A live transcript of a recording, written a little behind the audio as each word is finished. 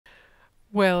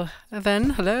Well,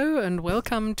 then, hello and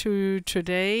welcome to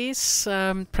today's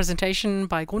presentation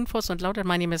by Grundfos and Laudert.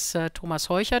 My name is Thomas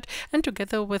Heuchert, and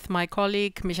together with my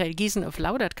colleague Michael Giesen of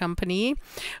Laudert Company,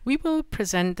 we will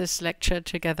present this lecture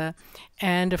together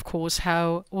and, of course,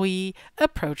 how we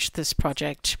approach this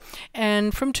project.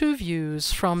 And from two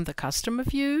views, from the customer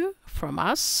view, from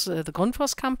us, the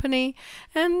Grundfos company,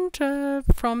 and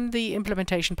from the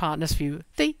implementation partners view,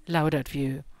 the Laudert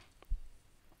view.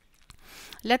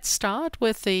 Let's start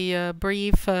with the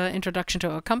brief introduction to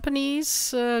our companies.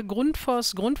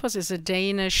 Grundfos. Grundfos is a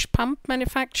Danish pump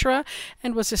manufacturer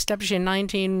and was established in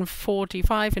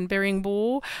 1945 in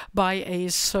Beringbo by a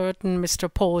certain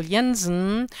Mr. Paul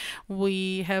Jensen.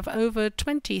 We have over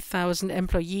 20,000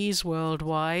 employees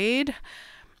worldwide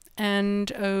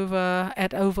and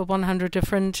at over 100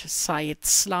 different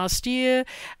sites. Last year,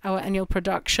 our annual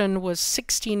production was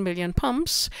 16 million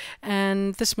pumps,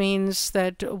 and this means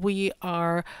that we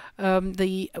are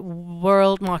the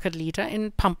world market leader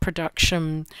in pump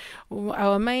production.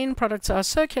 Our main products are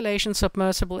circulation,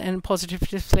 submersible, and positive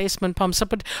displacement pumps,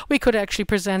 but we could actually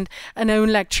present an own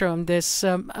lecture on this.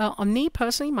 On me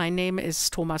personally, my name is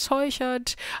Thomas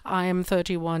Heuchert. I am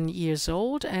 31 years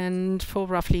old, and for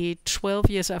roughly 12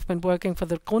 years I've been working for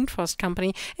the Grundfos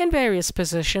company in various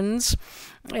positions.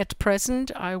 At present,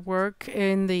 I work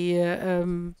in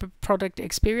the product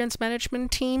experience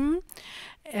management team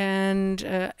and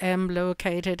am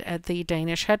located at the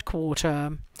Danish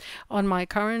headquarters. On my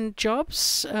current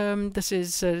jobs, this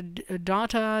is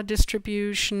data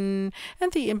distribution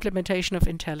and the implementation of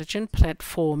intelligent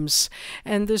platforms.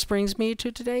 And this brings me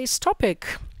to today's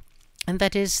topic, and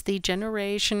that is the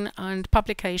generation and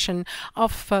publication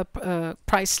of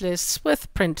price lists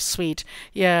with Print Suite.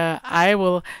 Yeah, I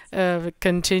will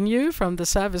continue from the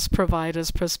service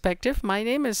provider's perspective. My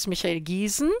name is Michael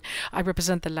Giesen. I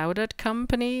represent the Laudert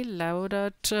company.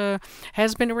 Laudert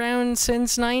has been around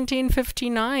since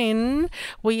 1959.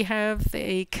 We have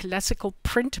a classical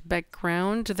print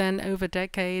background. Then over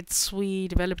decades, we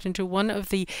developed into one of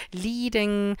the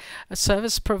leading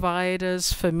service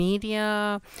providers for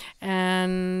media,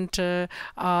 and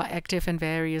are active in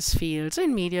various fields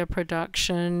in media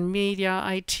production, media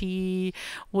IT.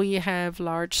 We have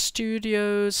large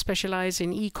studios specialized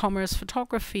in e-commerce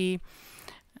photography.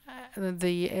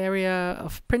 The area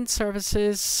of print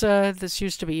services, this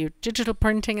used to be digital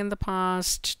printing in the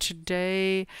past.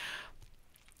 Today,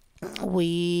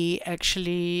 we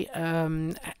actually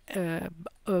act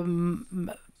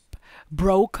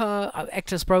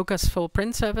as brokers for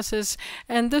print services,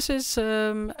 and this is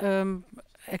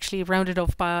actually rounded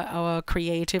off by our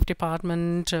creative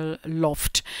department,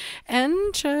 Loft.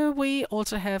 And we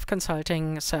also have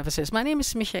consulting services. My name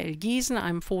is Michael Giesen.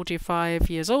 I'm 45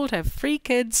 years old, have 3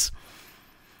 kids,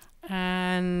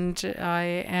 and I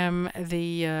am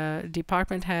the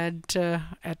department head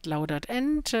at Laudert,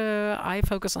 and I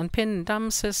focus on pin and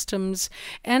dump systems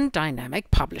and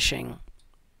dynamic publishing.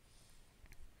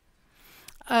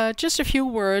 Just a few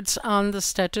words on the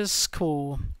status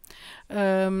quo.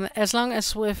 As long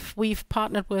as we've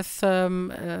partnered with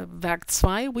Werk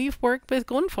 2, we've worked with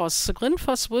Grundfos.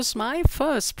 Grundfos was my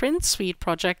first Print Suite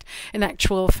project in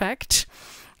actual fact,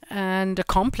 and a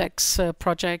complex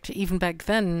project even back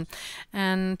then.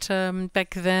 And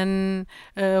back then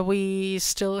we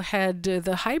still had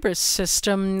the hybrid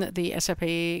system. The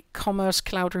SAP Commerce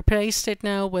Cloud replaced it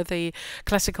now with a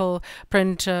classical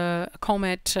print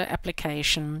Comet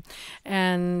application.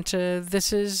 And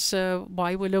this is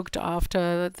why we looked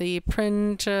after the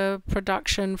print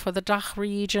production for the DACH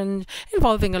region,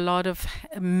 involving a lot of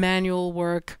manual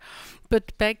work.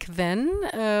 But back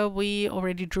then, we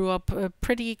already drew up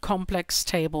pretty complex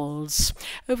tables.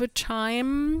 Over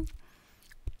time,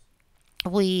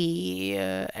 we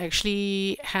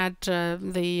actually had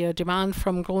the demand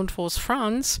from Grundfos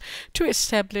France to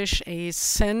establish a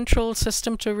central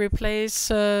system to replace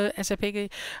SAP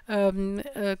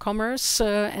Commerce,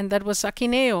 and that was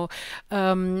Akineo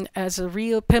as a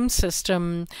real PIM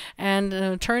system, and an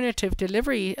alternative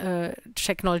delivery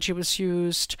technology was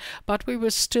used, but we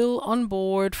were still on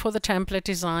board for the template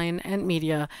design and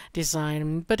media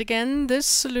design. But again, this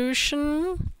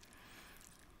solution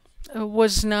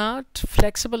was not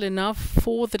flexible enough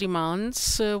for the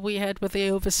demands we had with the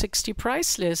over 60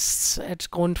 price lists at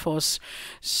Grundfos.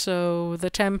 So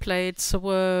the templates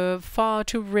were far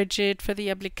too rigid for the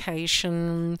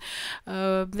application.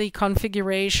 The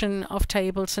configuration of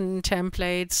tables and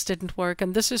templates didn't work,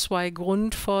 and this is why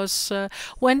Grundfos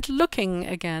went looking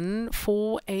again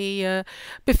for a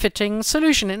befitting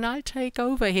solution. And I'll take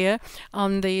over here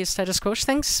on the status quo.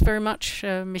 Thanks very much,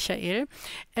 Michael.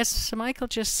 As Michael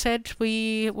just said, said,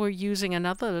 we were using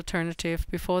another alternative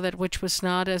before that, which was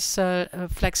not as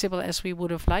flexible as we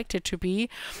would have liked it to be.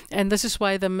 And this is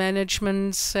why the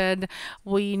management said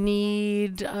we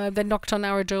need, they knocked on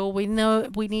our door, we know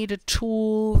we need a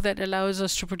tool that allows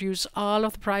us to produce all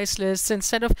of the price lists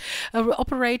instead of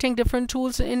operating different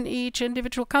tools in each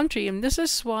individual country. And this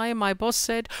is why my boss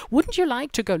said, wouldn't you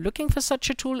like to go looking for such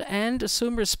a tool and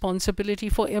assume responsibility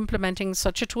for implementing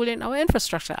such a tool in our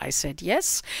infrastructure? I said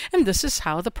yes, and this is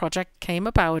how the project came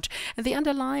about. And the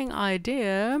underlying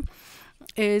idea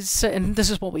is, and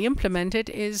this is what we implemented,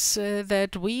 is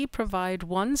that we provide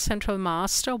one central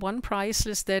master, one price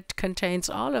list that contains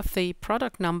all of the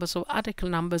product numbers or article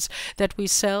numbers that we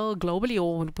sell globally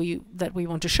or that we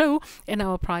want to show in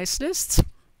our price lists.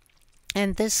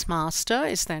 And this master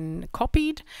is then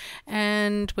copied,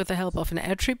 and with the help of an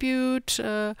attribute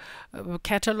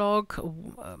catalog,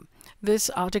 this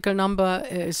article number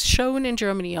is shown in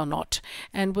Germany or not.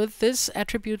 And with this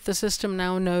attribute, the system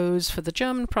now knows for the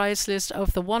German price list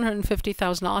of the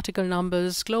 150,000 article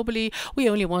numbers globally, we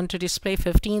only want to display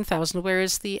 15,000,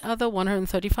 whereas the other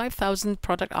 135,000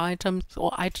 product items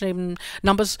or item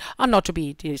numbers are not to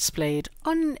be displayed.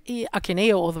 On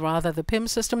Akineo, or rather the PIM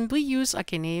system, we use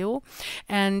Akineo.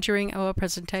 And during our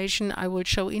presentation, I will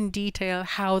show in detail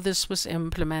how this was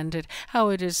implemented, how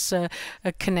it is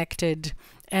connected.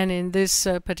 And in this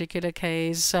particular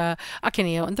case,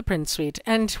 Akineo and the print suite.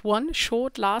 And one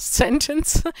short last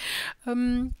sentence.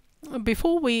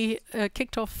 Before we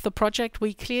kicked off the project,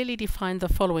 we clearly defined the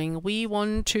following. We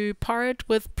want to part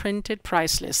with printed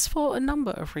price lists for a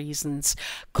number of reasons.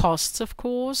 Costs, of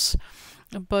course,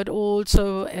 but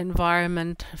also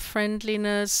environment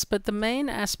friendliness. But the main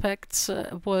aspects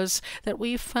was that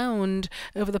we found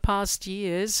over the past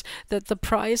years that the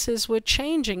prices were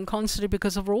changing constantly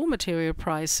because of raw material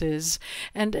prices,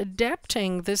 and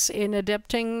adapting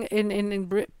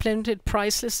in printed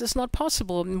price lists is not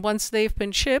possible. And once they've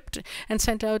been shipped and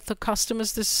sent out to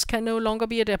customers, this can no longer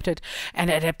be adapted. And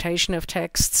adaptation of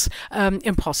texts,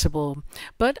 impossible.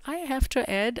 But I have to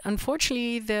add,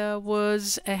 unfortunately, there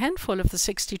was a handful of the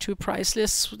 62 price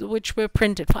lists which were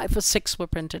printed. 5 or 6 were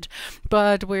printed,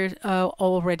 but we're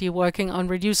already working on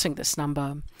reducing this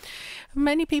number.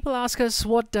 Many people ask us,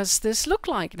 what does this look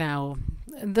like now?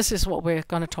 And this is what we're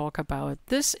going to talk about.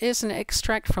 This is an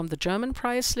extract from the German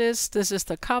price list. This is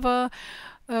the cover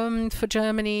for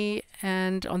Germany,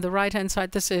 and on the right hand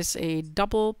side this is a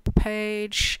double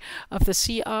page of the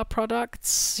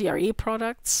CRE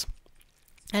products.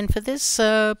 And for this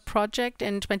project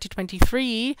in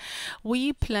 2023,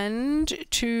 we planned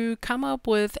to come up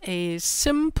with a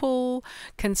simple,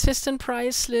 consistent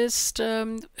price list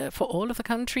for all of the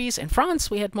countries. In France,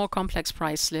 we had more complex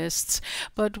price lists,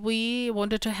 but we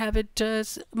wanted to have it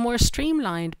more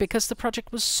streamlined because the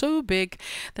project was so big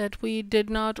that we did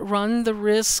not run the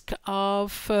risk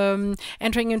of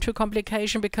entering into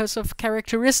complication because of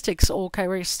characteristics or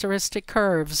characteristic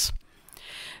curves.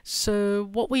 So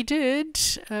what we did,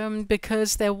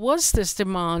 because there was this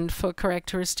demand for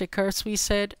characteristic curves, we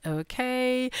said,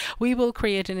 okay, we will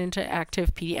create an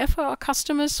interactive PDF for our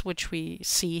customers, which we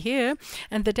see here.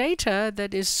 And the data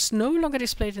that is no longer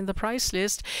displayed in the price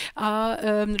list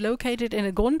are located in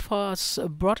a Grundfos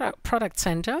product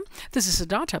center. This is a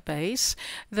database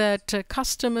that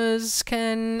customers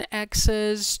can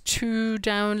access to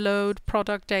download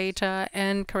product data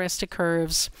and characteristic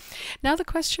curves. Now the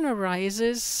question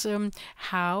arises,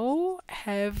 how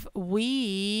have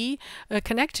we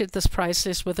connected this price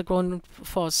list with the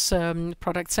Grundfos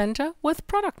product center with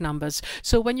product numbers?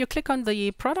 So when you click on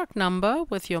the product number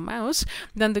with your mouse,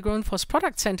 then the Grundfos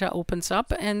product center opens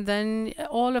up, and then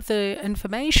all of the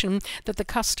information that the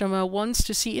customer wants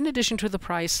to see in addition to the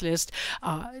price list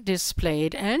are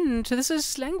displayed. And this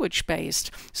is language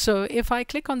based. So if I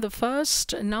click on the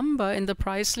first number in the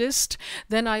price list,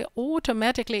 then I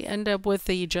automatically end up with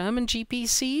the German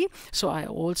GPC. So I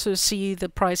also see the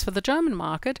price for the German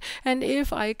market. And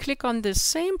if I click on the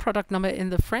same product number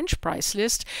in the French price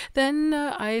list, then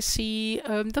I see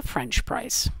the French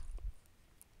price.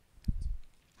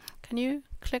 Can you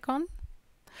click on?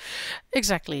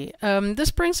 Exactly.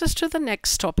 This brings us to the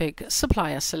next topic,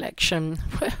 supplier selection,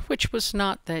 which was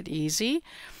not that easy.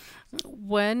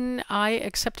 When I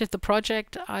accepted the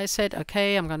project, I said,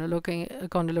 okay, I'm going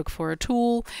to look for a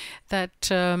tool that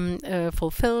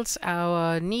fulfills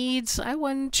our needs. I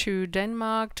went to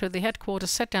Denmark, to the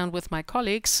headquarters, sat down with my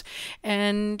colleagues,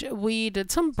 and we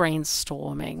did some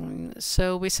brainstorming.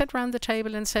 So we sat around the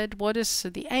table and said, what is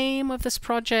the aim of this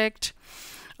project?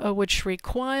 Which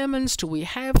requirements do we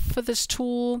have for this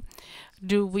tool?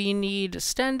 Do we need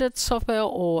standard software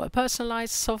or a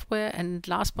personalized software? And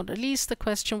last but not least, the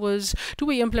question was, do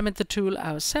we implement the tool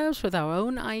ourselves with our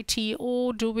own IT,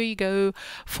 or do we go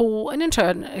for an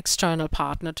external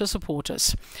partner to support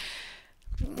us?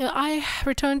 I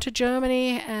returned to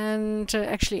Germany and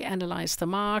actually analyzed the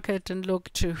market and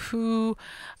looked to who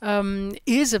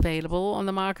is available on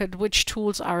the market, which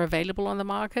tools are available on the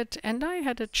market. And I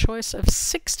had a choice of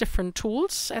 6 different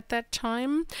tools at that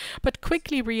time, but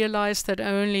quickly realized that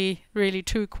only really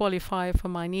 2 qualify for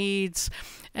my needs.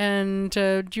 And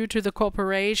due to the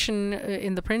cooperation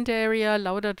in the print area,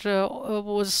 Laudert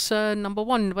was number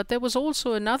 1. But there was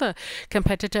also another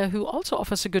competitor who also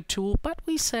offers a good tool. But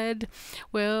we said,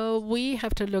 well, we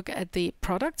have to look at the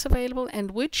products available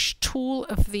and which tool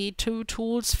of the 2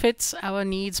 tools fits our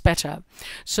needs better.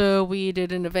 So we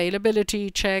did an availability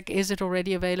check. Is it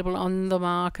already available on the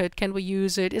market? Can we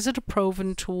use it? Is it a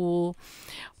proven tool?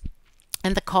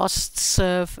 And the costs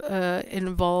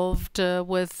involved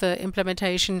with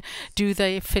implementation, do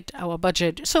they fit our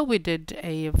budget? So we did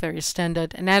a very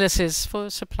standard analysis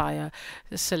for supplier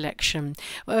selection.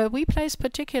 We place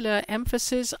particular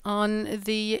emphasis on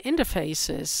the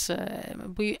interfaces.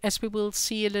 As we will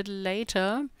see a little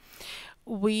later,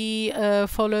 we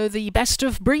follow the best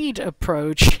of breed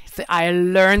approach. I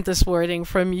learned this wording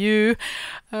from you.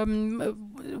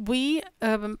 We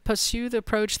pursue the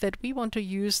approach that we want to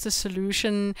use the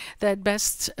solution that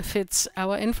best fits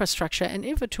our infrastructure. And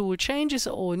if a tool changes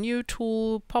or a new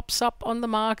tool pops up on the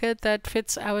market that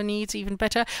fits our needs even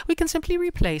better, we can simply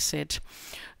replace it.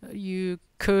 You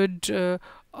could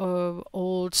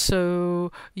also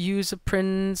use a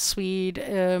print suite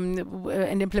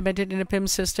and implement it in a PIM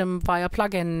system via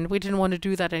plugin. We didn't want to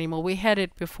do that anymore. We had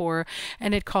it before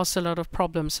and it caused a lot of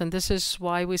problems. And this is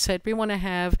why we said we want to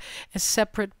have a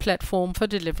separate platform for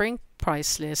delivering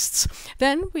price lists.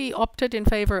 Then we opted in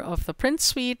favor of the print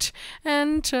suite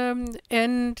and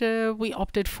we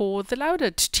opted for the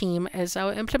Laudert team as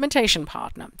our implementation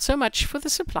partner. So much for the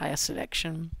supplier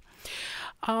selection.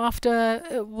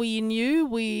 After we knew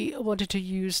we wanted to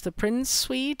use the print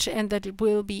suite and that it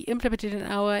will be implemented in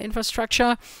our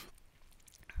infrastructure,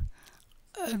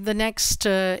 the next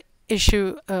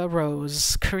issue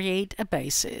arose: create a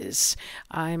basis.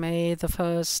 I made the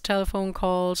first telephone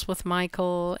calls with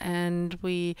Michael and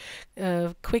we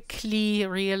quickly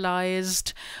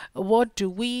realized, what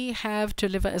do we have to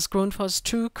deliver as Grundfos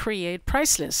to create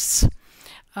price lists?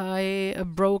 I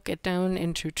broke it down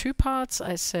into 2 parts.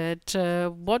 I said,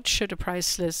 what should a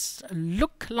price list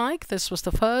look like? This was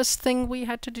the first thing we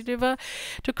had to deliver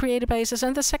to create a basis.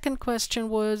 And the second question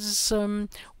was,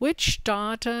 which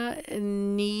data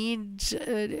need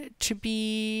to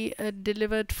be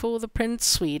delivered for the print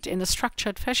suite in a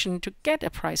structured fashion to get a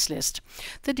price list?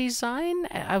 The design,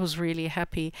 I was really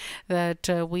happy that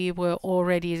we were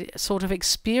already sort of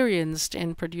experienced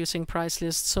in producing price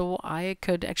lists, so I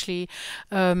could actually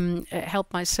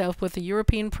help myself with the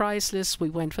European price list. We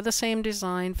went for the same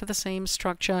design, for the same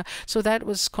structure, so that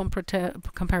was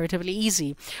comparatively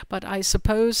easy. But I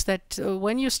suppose that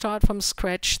when you start from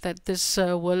scratch, that this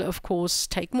will of course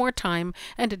take more time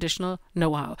and additional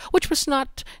know-how, which was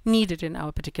not needed in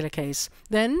our particular case.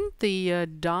 Then the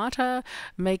data,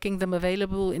 making them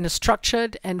available in a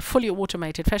structured and fully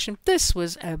automated fashion, this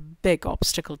was a big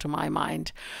obstacle to my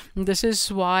mind. This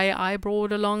is why I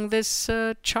brought along this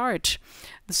chart.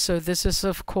 So this is,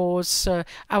 of course,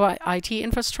 our IT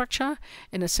infrastructure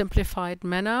in a simplified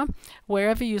manner.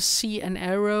 Wherever you see an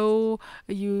arrow,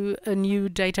 a new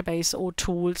database or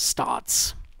tool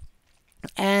starts.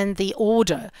 And the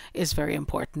order is very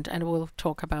important, and we'll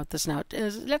talk about this now.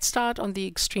 Let's start on the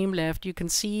extreme left. You can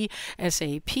see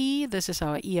SAP. This is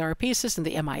our ERP system,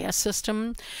 the MIS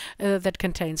system that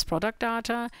contains product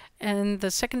data. And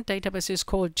the second database is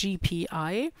called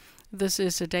GPI. This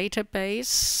is a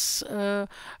database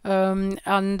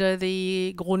under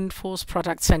the Grundfos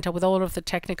product center with all of the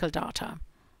technical data.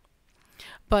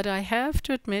 But I have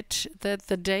to admit that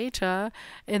the data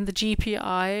in the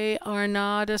GPI are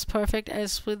not as perfect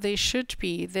as they should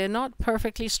be. They're not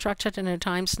perfectly structured and at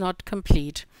times not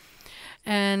complete.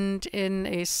 And in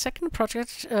a second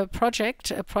project,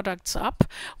 Products Up,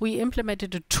 we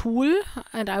implemented a tool,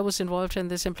 and I was involved in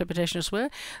this implementation as well.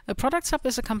 Products Up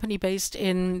is a company based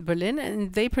in Berlin,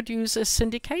 and they produce a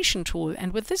syndication tool.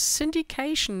 And with this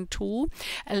syndication tool,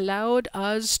 allowed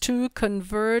us to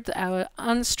convert our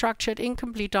unstructured,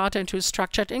 incomplete data into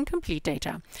structured, incomplete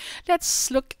data. Let's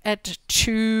look at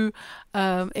 2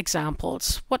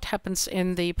 examples. What happens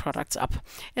in the products up?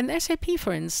 In SAP,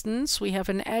 for instance, we have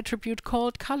an attribute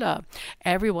called color.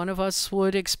 Every one of us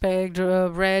would expect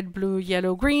red, blue,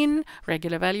 yellow, green,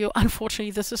 regular value.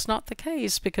 Unfortunately, this is not the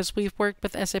case because we've worked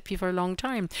with SAP for a long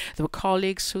time. There were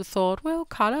colleagues who thought, well,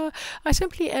 color, I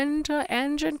simply enter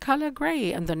engine color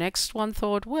gray. And the next one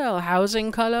thought, well,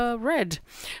 housing color red.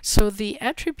 So the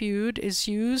attribute is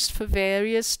used for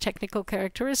various technical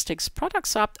characteristics.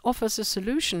 Products Up offers a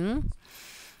solution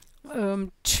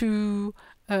to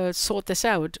sort this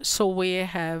out. So we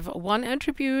have one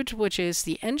attribute, which is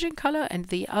the engine color, and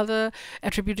the other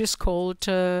attribute is called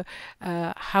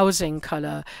housing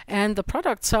color. And the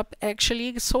products up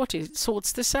actually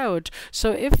sorts this out.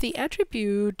 So if the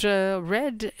attribute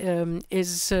red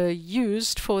is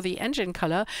used for the engine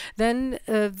color, then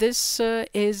this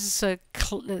is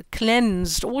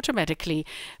cleansed automatically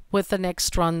with the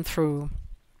next run through.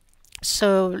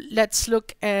 So let's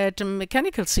look at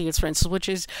mechanical seals, for instance, which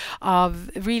is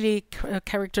really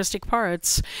characteristic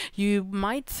parts. You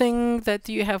might think that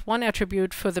you have one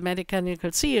attribute for the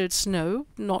mechanical seals. No,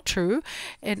 not true.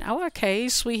 In our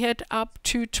case, we had up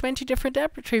to 20 different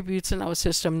attributes in our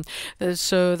system.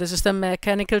 So this is the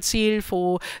mechanical seal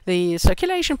for the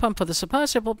circulation pump, for the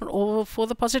submersible pump, or for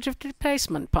the positive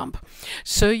displacement pump.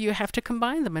 So you have to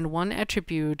combine them in one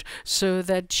attribute so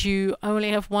that you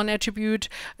only have one attribute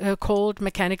called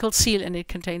mechanical seal, and it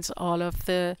contains all of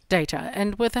the data.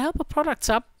 And with the help of Products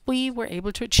Up, we were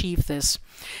able to achieve this.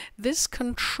 This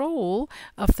control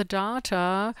of the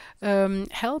data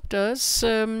helped us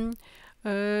to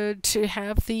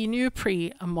have the new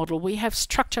pre-model. We have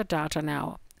structured data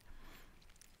now.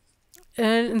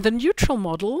 The neutral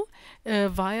model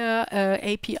via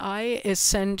API is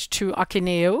sent to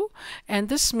Akineo, and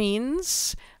this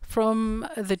means from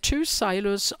the two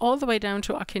silos all the way down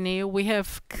to Akineo, we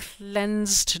have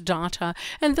cleansed data,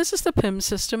 and this is the PIM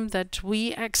system that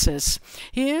we access.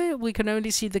 Here we can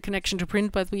only see the connection to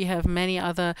print, but we have many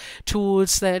other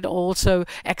tools that also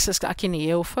access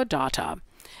Akineo for data.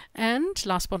 And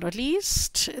last but not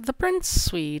least, the print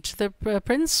suite. The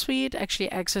print suite actually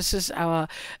accesses our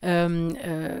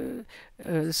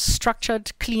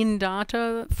structured, clean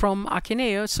data from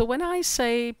Akineo. So when I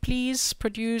say, please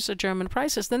produce a German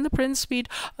prices, then the print suite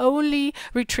only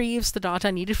retrieves the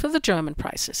data needed for the German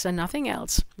prices and nothing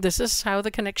else. This is how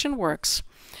the connection works.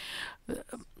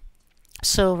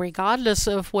 So regardless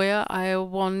of where I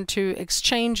want to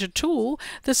exchange a tool,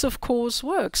 this of course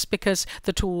works because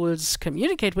the tools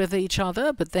communicate with each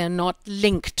other, but they're not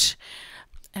linked.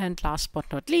 And last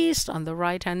but not least, on the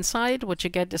right-hand side, what you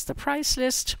get is the price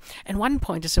list. And one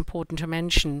point is important to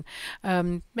mention.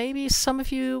 Maybe some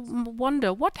of you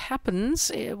wonder what happens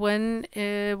when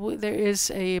there is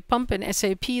a pump in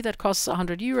SAP that costs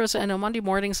 100 euros, and on Monday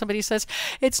morning somebody says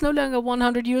it's no longer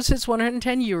 100 euros, it's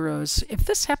 110 euros. If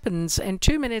this happens and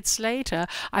 2 minutes later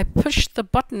I push the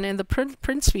button in the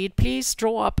print suite, please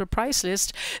draw up a price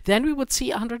list, then we would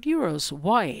see 100 euros.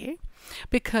 Why?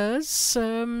 Because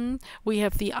we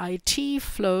have the IT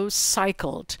flow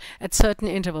cycled at certain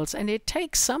intervals, and it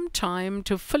takes some time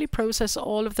to fully process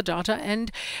all of the data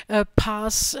and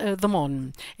pass them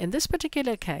on. In this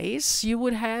particular case, you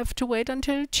would have to wait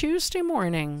until Tuesday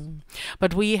morning.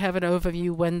 But we have an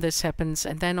overview when this happens,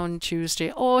 and then on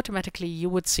Tuesday, automatically you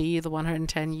would see the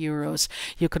 110 euros.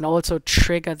 You can also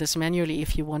trigger this manually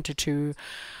if you wanted to,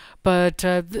 but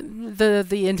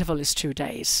the interval is 2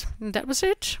 days. And that was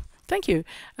it. Thank you.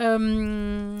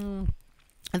 Then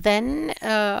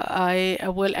I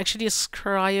will actually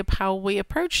describe how we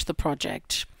approached the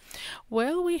project.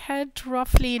 Well, we had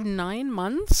roughly 9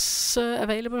 months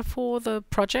available for the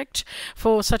project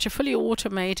for such a fully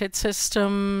automated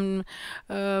system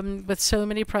with so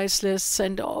many price lists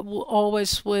and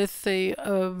always with the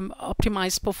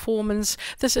optimized performance.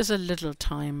 This is a little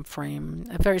time frame,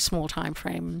 a very small time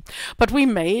frame. But we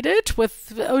made it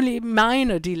with only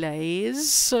minor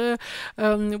delays,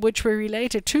 which were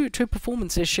related to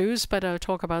performance issues, but I'll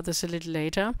talk about this a little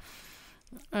later.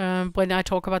 When I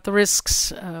talk about the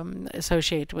risks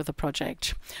associated with the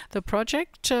project. The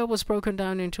project was broken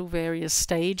down into various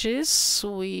stages.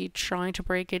 We try to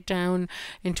break it down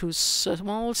into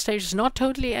small stages, not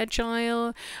totally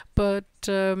agile, but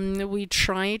we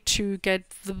try to get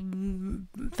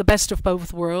the best of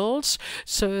both worlds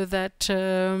so that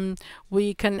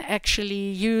we can actually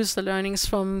use the learnings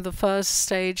from the first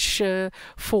stage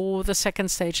for the second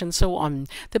stage and so on.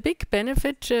 The big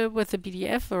benefit with the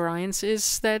BDF variants is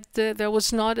that there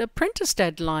was not a printer's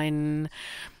deadline.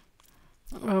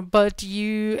 But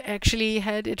you actually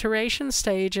had iteration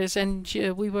stages, and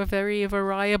we were very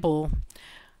variable.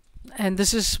 And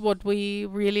this is what we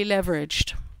really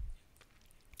leveraged.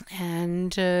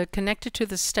 And connected to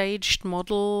the staged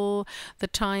model, the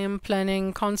time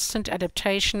planning, constant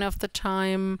adaptation of the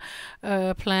time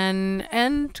plan,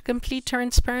 and complete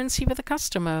transparency with the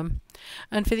customer.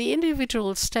 And for the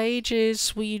individual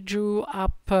stages, we drew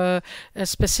up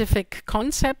specific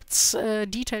concepts,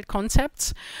 detailed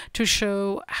concepts, to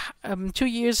show. 2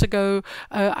 years ago,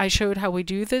 I showed how we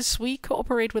do this. We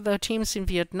cooperate with our teams in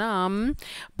Vietnam,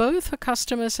 both for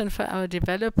customers and for our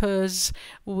developers.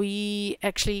 We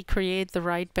actually create the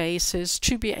right basis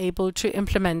to be able to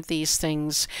implement these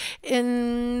things.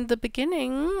 In the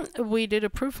beginning, we did a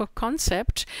proof of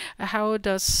concept. How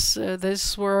does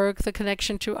this work? The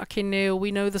connection to Akineo.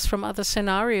 We know this from other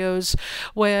scenarios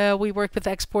where we work with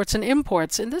exports and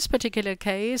imports. In this particular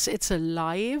case, it's a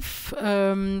live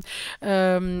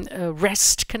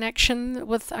REST connection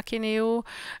with Akineo.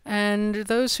 And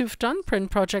those who've done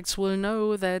print projects will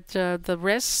know that the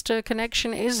REST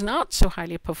connection is not so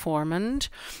highly performant.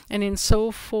 And in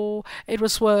so forth, it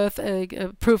was worth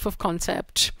a proof of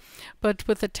concept. But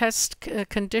with the test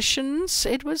conditions,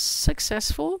 it was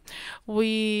successful.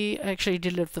 We actually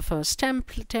delivered the first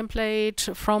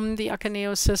template from the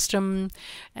Akineo system,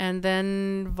 and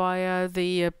then via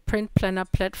the print planner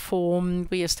platform,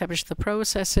 we established the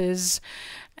processes,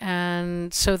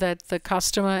 and so that the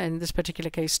customer, in this particular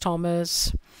case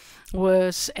Thomas,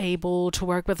 was able to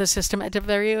work with the system at a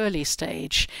very early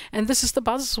stage. And this is the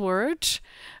buzzword.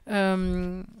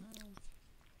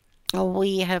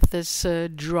 We have this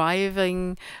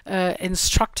driving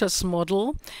instructors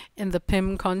model. In the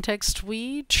PIM context,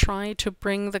 we try to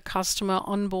bring the customer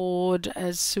on board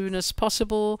as soon as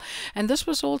possible. And this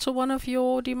was also one of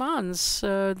your demands,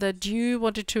 that you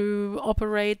wanted to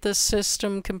operate the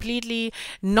system completely,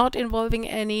 not involving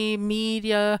any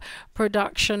media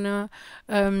production.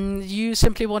 You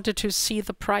simply wanted to see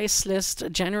the price list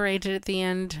generated at the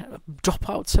end, drop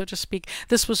out, so to speak.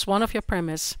 This was one of your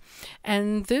premise.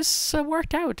 And this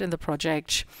worked out in the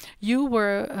project. You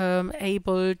were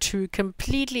able to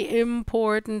completely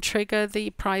import and trigger the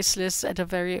price lists at a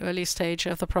very early stage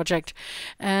of the project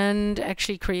and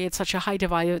actually create such a high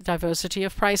diversity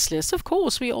of price lists. Of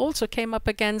course, we also came up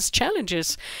against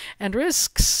challenges and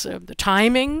risks. The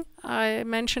timing I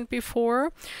mentioned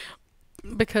before,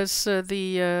 because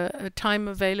the time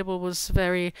available was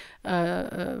very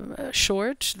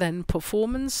short. Then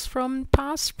performance from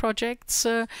past projects.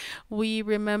 We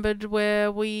remembered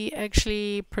where we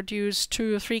actually produced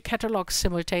 2 or 3 catalogs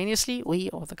simultaneously, we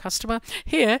or the customer.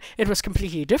 Here it was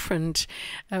completely different,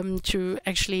 to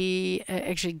actually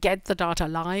get the data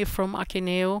live from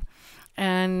Akineo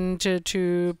and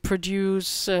to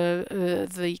produce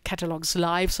the catalogs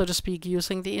live, so to speak,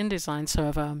 using the InDesign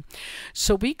server.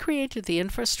 So we created the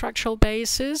infrastructural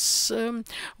basis.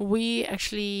 We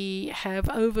actually have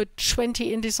over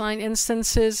 20 InDesign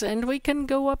instances, and we can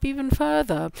go up even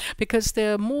further because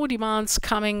there are more demands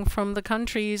coming from the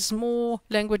countries, more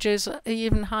languages,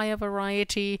 even higher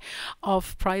variety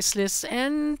of price lists,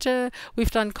 and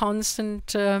we've done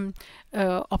constant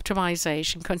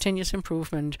optimization, continuous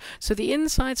improvement. So the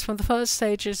insights from the first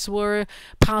stages were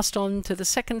passed on to the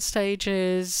second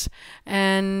stages,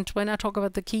 and when I talk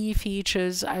about the key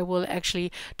features, I will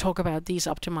actually talk about these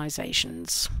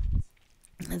optimizations.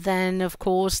 Then, of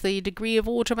course, the degree of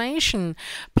automation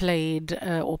played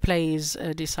or plays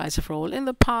a decisive role. In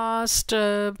the past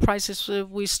prices,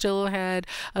 we still had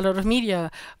a lot of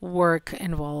media work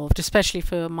involved, especially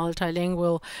for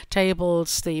multilingual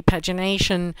tables. The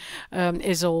pagination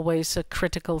is always a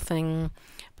critical thing.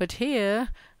 But here,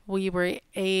 we were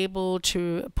able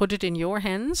to put it in your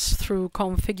hands through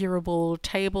configurable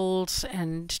tables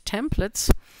and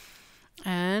templates.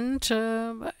 And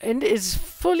it is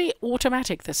fully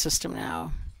automatic, the system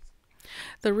now.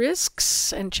 The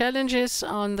risks and challenges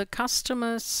on the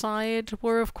customer side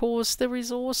were, of course, the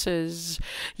resources.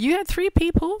 You had 3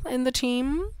 people in the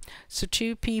team, so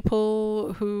 2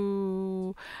 people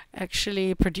who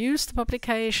actually produced the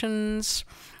publications,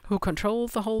 who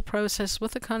controlled the whole process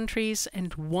with the countries,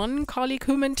 and 1 colleague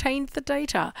who maintained the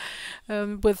data.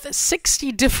 With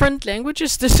 60 different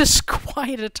languages, this is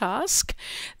quite a task.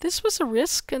 This was a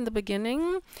risk in the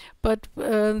beginning, but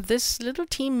this little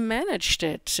team managed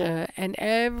it, and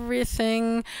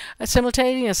everything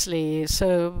simultaneously.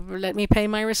 So let me pay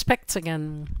my respects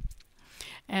again.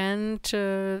 And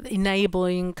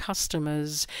enabling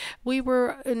customers. We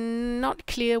were not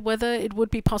clear whether it would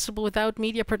be possible without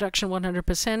media production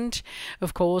 100%.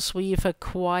 Of course, we've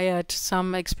acquired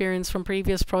some experience from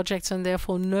previous projects and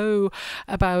therefore know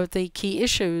about the key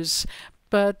issues.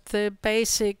 but the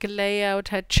basic layout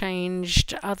had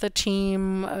changed. Other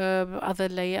team, other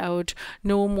layout,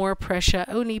 no more pressure,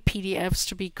 only PDFs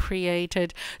to be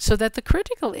created, so that the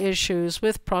critical issues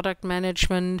with product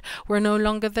management were no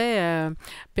longer there,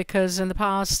 because in the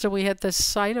past we had this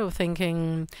silo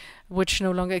thinking which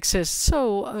no longer exists.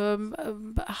 So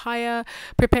higher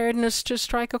preparedness to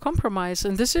strike a compromise.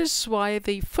 And this is why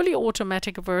the fully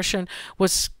automatic version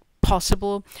was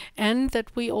possible, and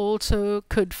that we also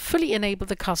could fully enable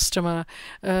the customer,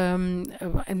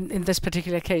 in this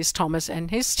particular case, Thomas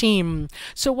and his team.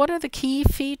 So what are the key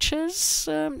features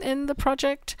in the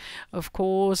project? Of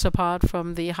course, apart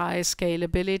from the high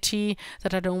scalability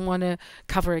that I don't want to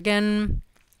cover again,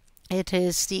 it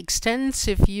is the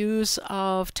extensive use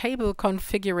of table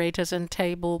configurators and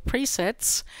table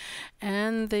presets,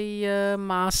 and the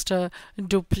master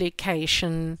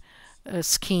duplication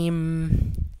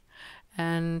scheme.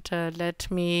 And let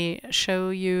me show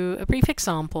you a brief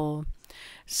example.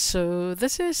 So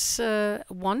this is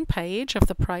one page of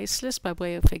the price list by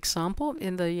way of example.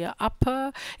 In the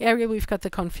upper area, we've got the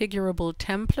configurable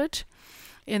template.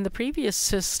 In the previous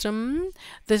system,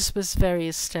 this was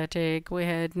very static. We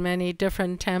had many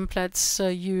different templates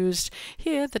used.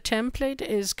 Here, the template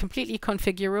is completely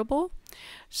configurable.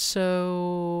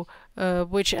 So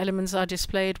which elements are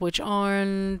displayed, which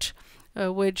aren't,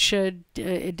 which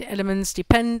elements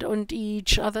depend on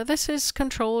each other. This is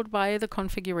controlled by the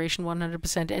configuration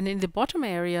 100%. And in the bottom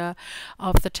area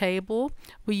of the table,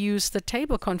 we use the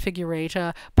table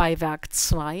configurator by Werk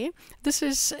 2. This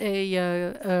is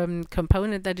a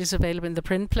component that is available in the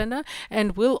print planner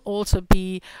and will also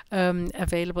be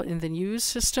available in the new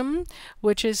system,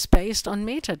 which is based on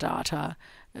metadata.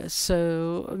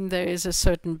 So there is a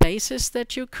certain basis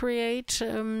that you create.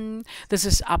 This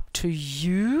is up to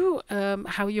you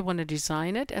how you want to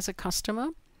design it as a customer.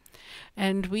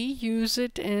 And we use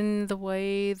it in the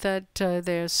way that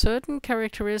there are certain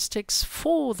characteristics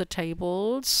for the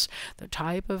tables, the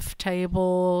type of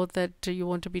table that you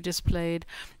want to be displayed.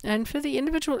 And for the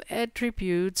individual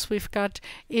attributes, we've got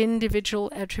individual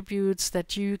attributes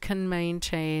that you can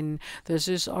maintain. This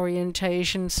is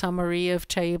orientation, summary of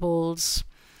tables.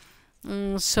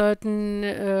 Certain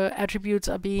attributes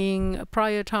are being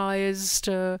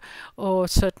prioritized, or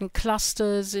certain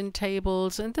clusters in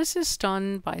tables, and this is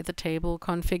done by the table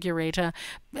configurator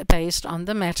based on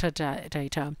the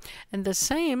metadata. And the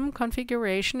same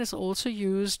configuration is also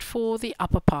used for the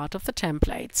upper part of the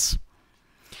templates.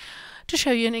 To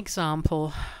show you an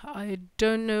example, I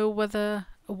don't know whether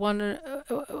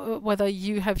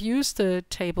you have used the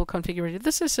table configurator.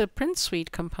 This is a print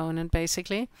suite component,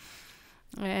 basically.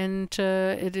 And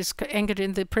it is anchored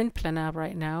in the print planner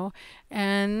right now,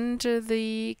 and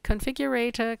the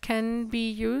configurator can be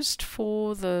used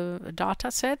for the data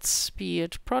sets, be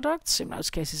it products, in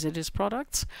most cases it is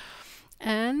products,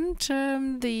 and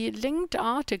the linked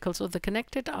articles or the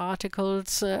connected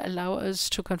articles allow us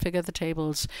to configure the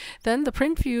tables. Then the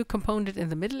print view component in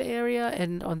the middle area,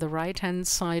 and on the right hand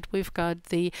side we've got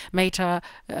the meta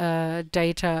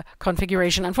data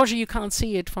configuration. Unfortunately you can't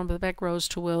see it from the back rows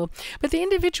too well, but the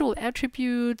individual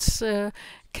attributes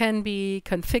can be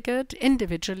configured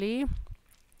individually.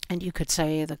 And you could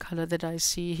say the color that I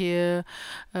see here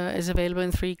is available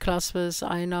in 3 clusters.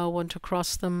 I now want to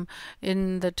cross them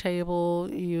in the table.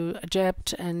 You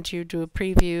adapt and you do a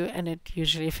preview, and it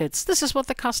usually fits. This is what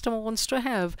the customer wants to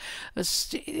have.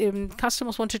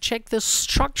 Customers want to check the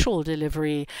structural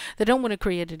delivery. They don't want to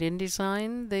create it in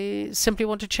design. They simply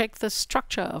want to check the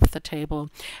structure of the table.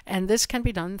 And this can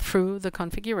be done through the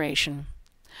configuration.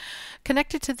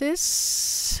 Connected to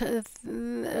this,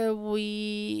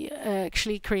 we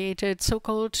actually created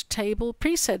so-called table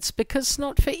presets, because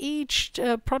not for each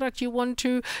product you want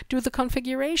to do the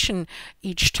configuration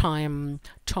each time.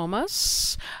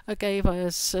 Thomas gave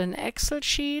us an Excel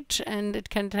sheet, and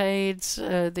it contains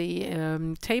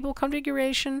the table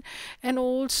configuration, and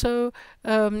also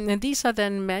and these are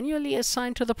then manually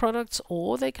assigned to the products,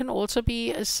 or they can also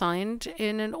be assigned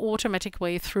in an automatic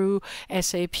way through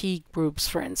SAP groups,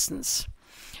 for instance.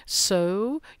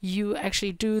 So you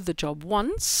actually do the job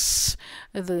once,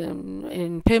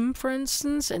 in PIM, for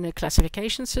instance, in a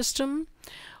classification system,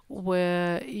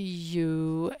 where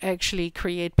you actually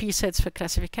create presets for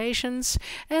classifications,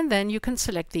 and then you can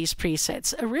select these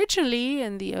presets. Originally,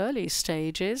 in the early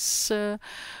stages,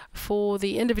 for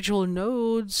the individual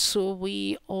nodes,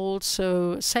 we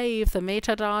also save the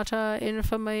metadata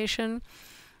information,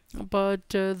 but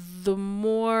the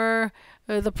more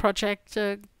the project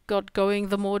got going,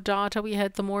 the more data we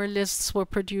had, the more lists were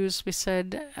produced. We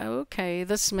said, okay,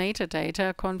 this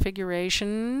metadata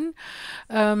configuration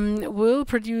will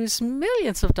produce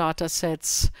millions of data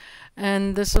sets.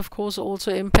 And this, of course,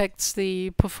 also impacts the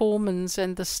performance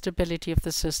and the stability of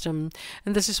the system.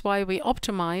 And this is why we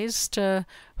optimized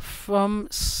from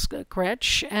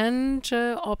scratch and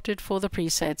opted for the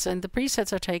presets. And the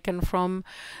presets are taken from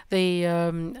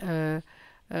the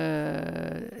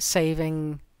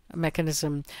saving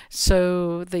mechanism.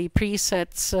 So the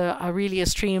presets are really a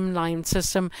streamlined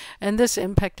system, and this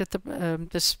impacted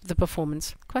the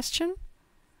performance. Question?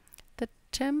 The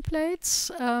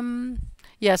templates?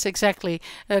 Yes, exactly.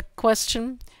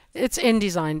 Question. It's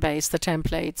InDesign based, the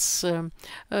templates.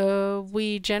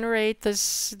 We generate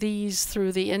these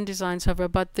through the InDesign server,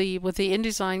 but with the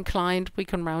InDesign client we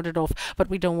can round it off. But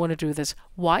we don't want to do this.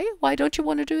 Why? Why don't you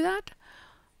want to do that?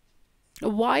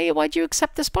 Why do you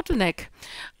accept this bottleneck?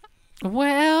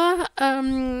 Well,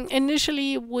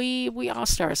 initially we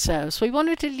asked ourselves, we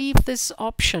wanted to leave this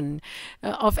option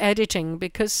of editing,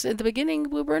 because in the beginning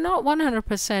we were not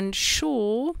 100%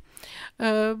 sure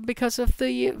because of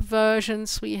the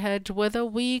versions we had, whether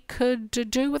we could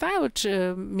do without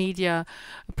media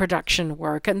production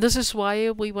work. And this is why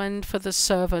we went for the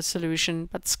server solution,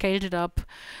 but scaled it up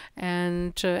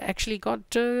and actually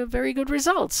got very good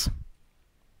results.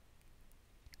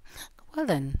 Well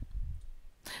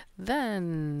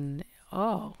then,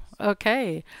 oh,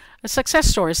 okay. Success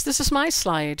stories. This is my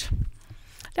slide.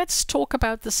 Let's talk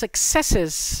about the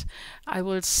successes. I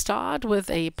will start with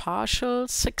a partial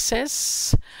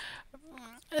success.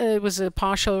 It was a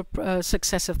partial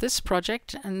success of this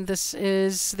project, and this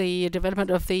is the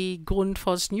development of the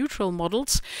Grundfos neutral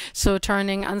models. So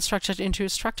turning unstructured into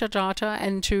structured data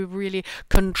and to really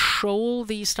control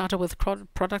these data with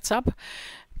products up.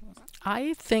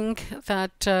 I think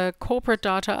that corporate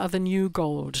data are the new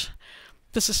gold.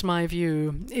 This is my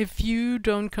view. If you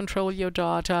don't control your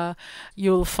data,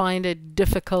 you'll find it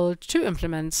difficult to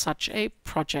implement such a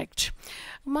project.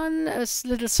 One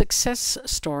little success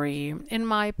story. In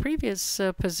my previous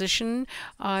position,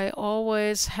 I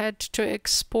always had to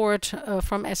export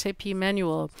from SAP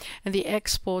manual, and the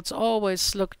exports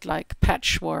always looked like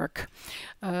patchwork.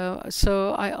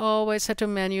 So I always had to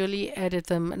manually edit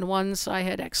them. And once I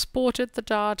had exported the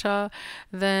data,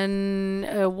 then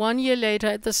 1 year later,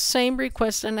 at the same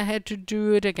request, and I had to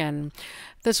do it again.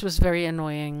 This was very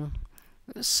annoying.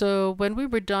 So when we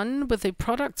were done with the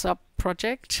products up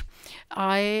project,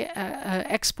 I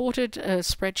exported a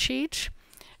spreadsheet,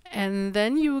 and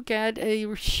then you get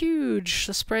a huge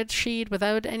spreadsheet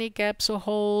without any gaps or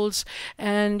holes,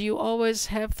 and you always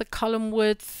have the column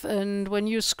width, and when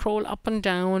you scroll up and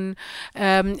down,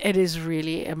 it is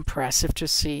really impressive to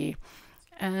see.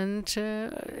 And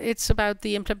it's about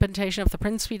the implementation of the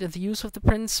print suite and the use of the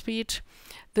print suite.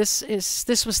 This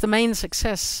was the main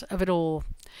success of it all,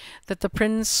 that the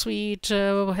print suite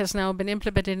has now been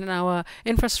implemented in our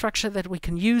infrastructure, that we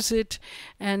can use it.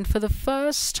 And for the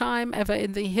first time ever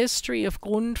in the history of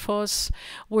Grundfos,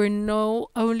 we're now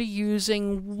only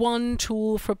using one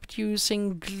tool for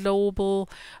producing global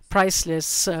price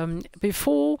lists.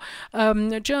 Before,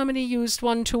 Germany used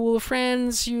one tool,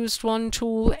 France used one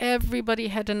tool, everybody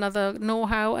had another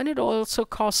know-how, and it also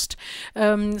cost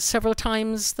several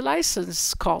times the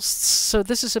license costs. So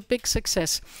this is a big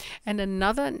success. And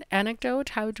another anecdote,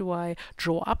 how do I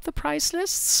draw up the price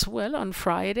lists? Well, on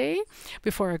Friday,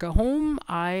 before I go home,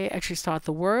 I actually start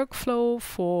the workflow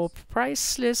for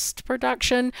price list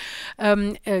production,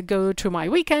 go to my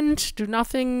weekend, do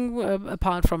nothing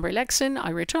apart from relaxing. I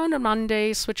return on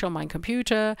Monday, switch on my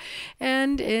computer,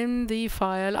 and in the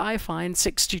file I find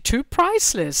 62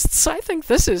 price lists. I think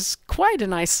this is quite a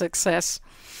nice success.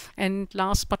 And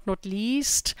last but not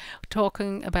least,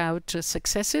 talking about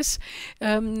successes,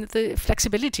 the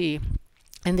flexibility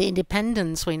and the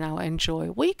independence we now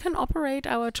enjoy. We can operate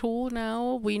our tool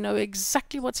now. We know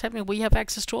exactly what's happening. We have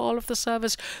access to all of the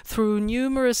servers through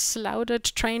numerous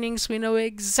Laudert trainings. We know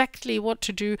exactly what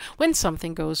to do when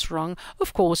something goes wrong.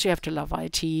 Of course, you have to love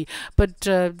IT, but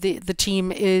the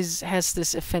team has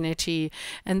this affinity,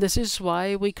 and this is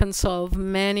why we can solve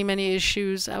many, many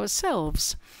issues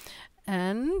ourselves.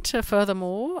 And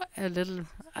furthermore, a little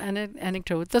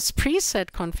anecdote, this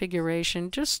preset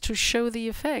configuration, just to show the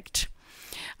effect.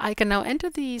 I can now enter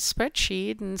the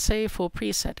spreadsheet and say for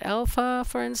preset alpha,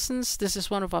 for instance, this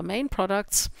is one of our main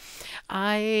products.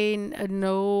 I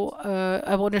know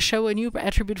I want to show a new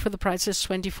attribute for the prices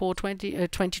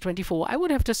 2024. I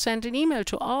would have to send an email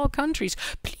to all countries.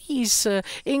 Please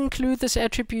include this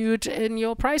attribute in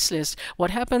your price list.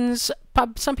 What happens?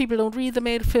 some people don't read the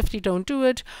mail, 50% don't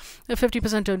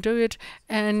do it.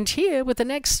 And here with the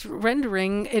next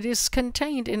rendering, it is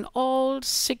contained in all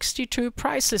 62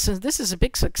 price lists. And this is a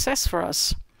big success for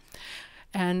us.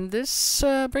 And this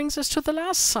brings us to the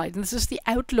last slide. And this is the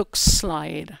Outlook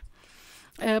slide.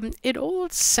 It all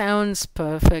sounds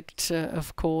perfect,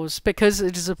 of course, because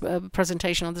it is a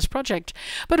presentation on this project.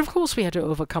 But of course, we had to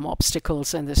overcome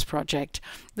obstacles in this project.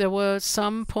 There were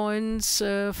some points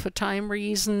for time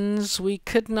reasons. We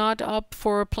could not opt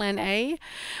for plan A.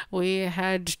 We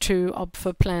had to opt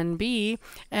for plan B.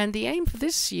 And the aim for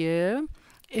this year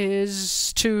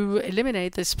is to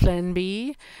eliminate this plan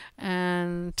B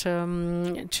and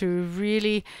to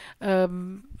really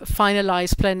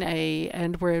finalize plan A,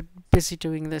 and we're busy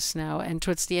doing this now. And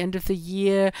towards the end of the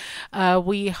year,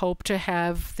 we hope to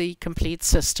have the complete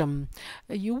system.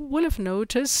 You will have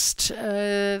noticed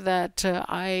that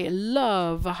I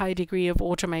love a high degree of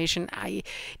automation. I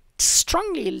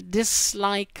strongly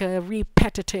dislike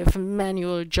repetitive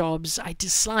manual jobs. I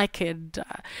dislike it.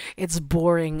 It's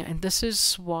boring. And this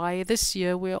is why this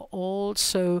year we're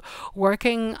also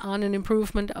working on an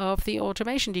improvement of the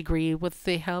automation degree with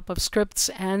the help of scripts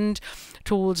and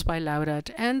tools by Laudert.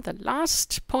 And the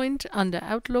last point under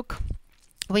Outlook,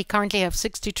 we currently have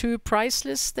 62 price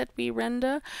lists that we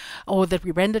render, or that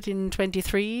we rendered in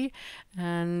 23,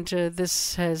 and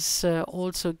this has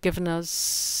also given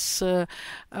us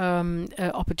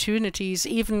opportunities.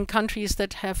 Even countries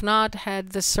that have not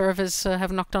had this service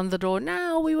have knocked on the door.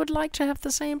 Now we would like to have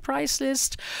the same price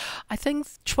list. I think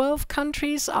 12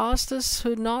 countries asked us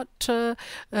who not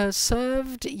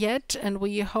served yet, and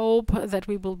we hope that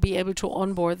we will be able to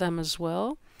onboard them as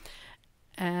well.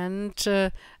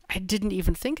 And I didn't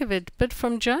even think of it, but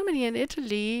from Germany and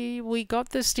Italy, we got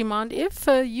this demand. If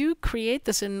you create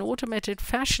this in an automated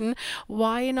fashion,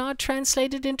 why not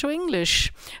translate it into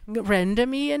English? Render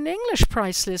me an English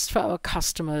price list for our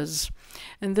customers.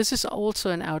 And this is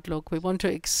also an Outlook. We want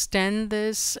to extend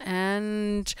this,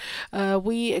 and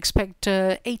we expect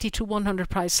 80 to 100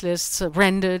 price lists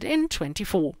rendered in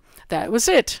 24. That was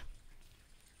it.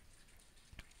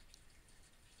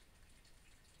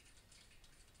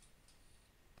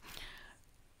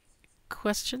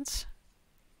 Questions?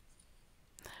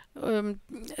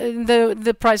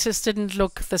 The prices didn't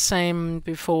look the same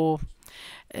before.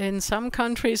 In some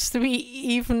countries, we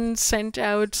even sent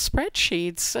out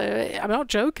spreadsheets. I'm not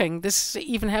joking. This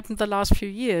even happened the last few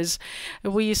years.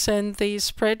 We sent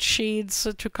these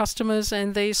spreadsheets to customers,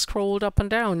 and they scrolled up and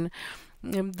down.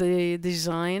 The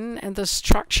design and the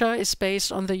structure is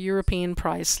based on the European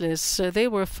price list. So they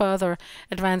were further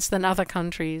advanced than other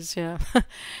countries. Yeah.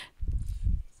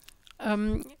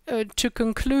 To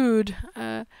conclude,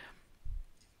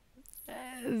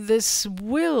 this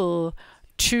will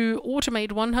to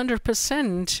automate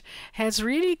 100% has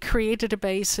really created a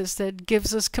basis that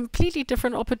gives us completely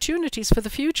different opportunities for the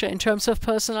future in terms of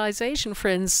personalization. For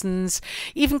instance,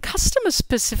 even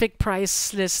customer-specific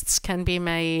price lists can be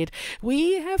made.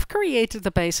 We have created the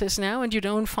basis now, and you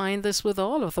don't find this with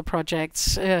all of the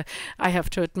projects, I have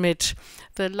to admit.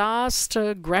 The last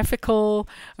graphical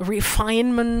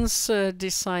refinements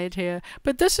decide here.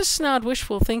 But this is not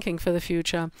wishful thinking for the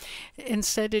future.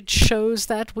 Instead, it shows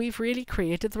that we've really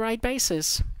created the right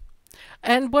basis.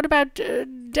 And what about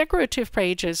decorative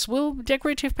pages? Will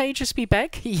decorative pages be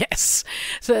back? Yes.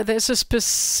 So there's a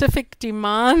specific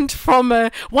demand from a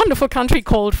wonderful country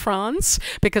called France,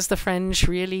 because the French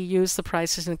really use the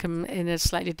prices in a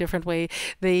slightly different way.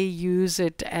 They use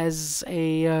it as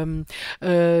a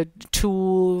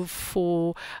tool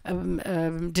for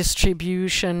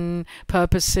distribution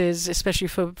purposes, especially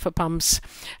for pumps.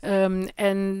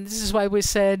 And this is why we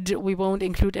said we won't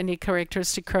include any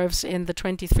characteristic curves in the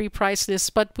 23 price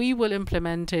list, but we will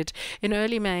implement it. In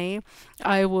early May,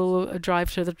 I will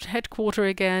drive to the headquarters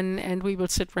again, and we will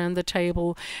sit around the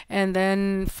table and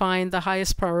then find the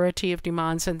highest priority of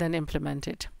demands and then implement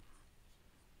it.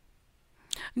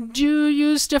 Do you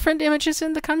use different images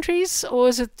in the countries, or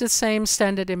is it the same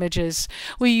standard images?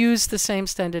 We use the same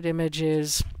standard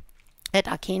images at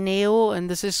Akineo, and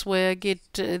this is where I get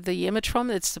the image from.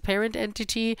 It's the parent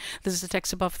entity. This is the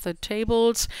text above the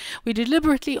tables. We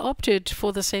deliberately opted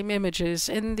for the same images.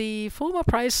 In the former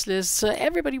price lists,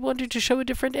 everybody wanted to show a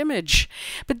different image.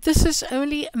 But this is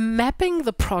only mapping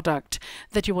the product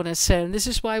that you want to sell. And this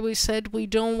is why we said we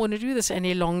don't want to do this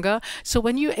any longer. So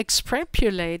when you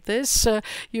extrapolate this,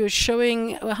 you're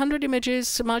showing 100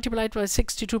 images multiplied by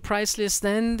 62 price lists,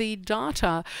 then the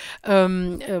data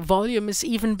volume is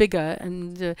even bigger.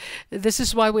 And this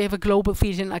is why we have a global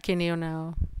feed in Akineo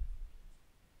now.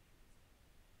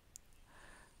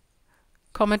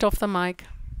 Comment off the mic.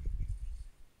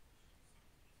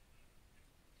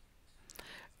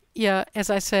 Yeah, as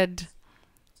I said,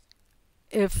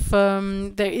 if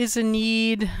there is a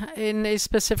need in a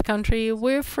specific country,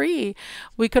 we're free.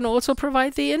 We can also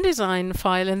provide the InDesign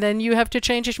file, and then you have to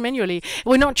change it manually.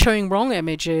 We're not showing wrong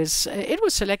images. It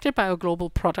was selected by our global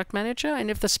product manager, and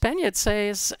if the Spaniard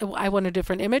says, oh, I want a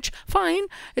different image, fine,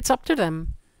 it's up to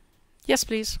them. Yes,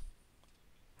 please.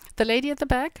 The lady at the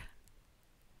back.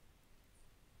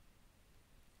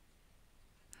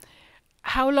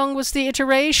 How long was the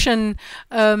iteration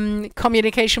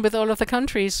communication with all of the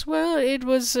countries? Well, it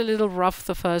was a little rough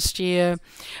the first year.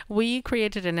 We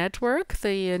created a network.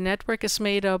 The network is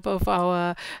made up of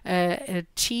our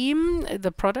team,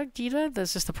 the product dealer.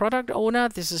 This is the product owner.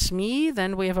 This is me.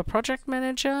 Then we have a project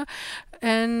manager.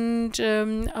 And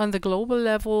on the global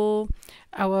level,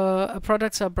 our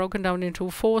products are broken down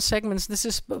into 4 segments. This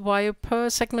is why per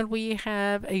segment we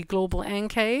have a global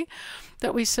NK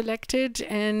that we selected,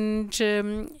 and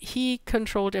he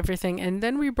controlled everything. And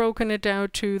then we've broken it down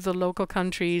to the local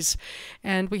countries,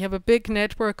 and we have a big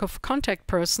network of contact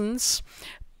persons,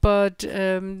 but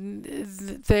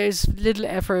there's little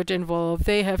effort involved.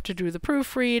 They have to do the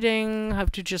proofreading,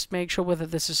 have to just make sure whether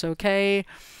this is okay.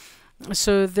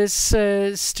 So this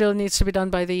still needs to be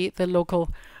done by the local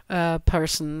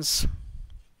persons.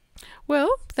 Well,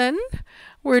 then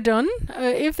we're done.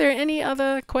 If there are any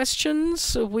other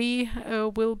questions, we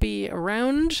will be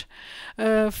around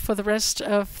for the rest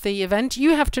of the event.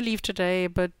 You have to leave today,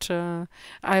 but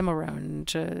I'm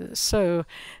around. So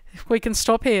we can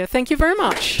stop here. Thank you very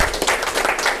much.